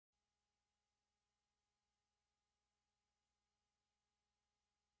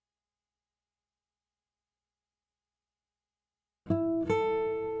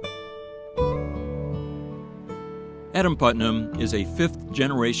Adam Putnam is a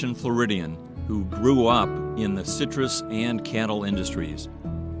fifth-generation Floridian who grew up in the citrus and cattle industries.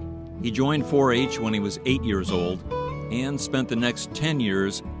 He joined 4-H when he was 8 years old and spent the next 10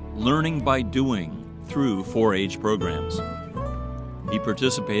 years learning by doing through 4-H programs. He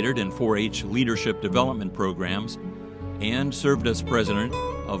participated in 4-H leadership development programs and served as president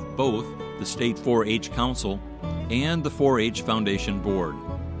of both the State 4-H Council and the 4-H Foundation Board.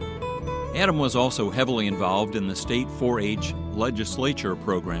 Adam was also heavily involved in the State 4-H Legislature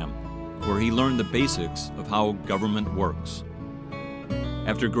program, where he learned the basics of how government works.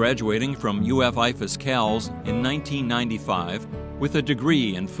 After graduating from IFAS CALS in 1995 with a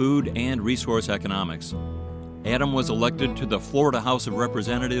degree in Food and Resource Economics, Adam was elected to the Florida House of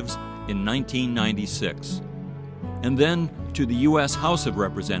Representatives in 1996, and then to the U.S. House of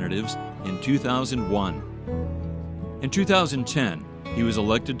Representatives in 2001. In 2010, he was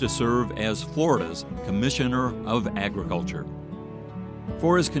elected to serve as Florida's Commissioner of Agriculture.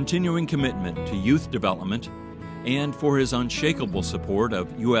 For his continuing commitment to youth development and for his unshakable support of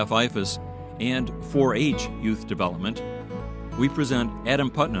IFAS and 4-H youth development, we present Adam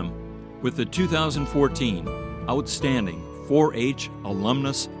Putnam with the 2014 Outstanding 4-H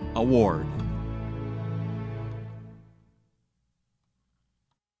Alumnus Award.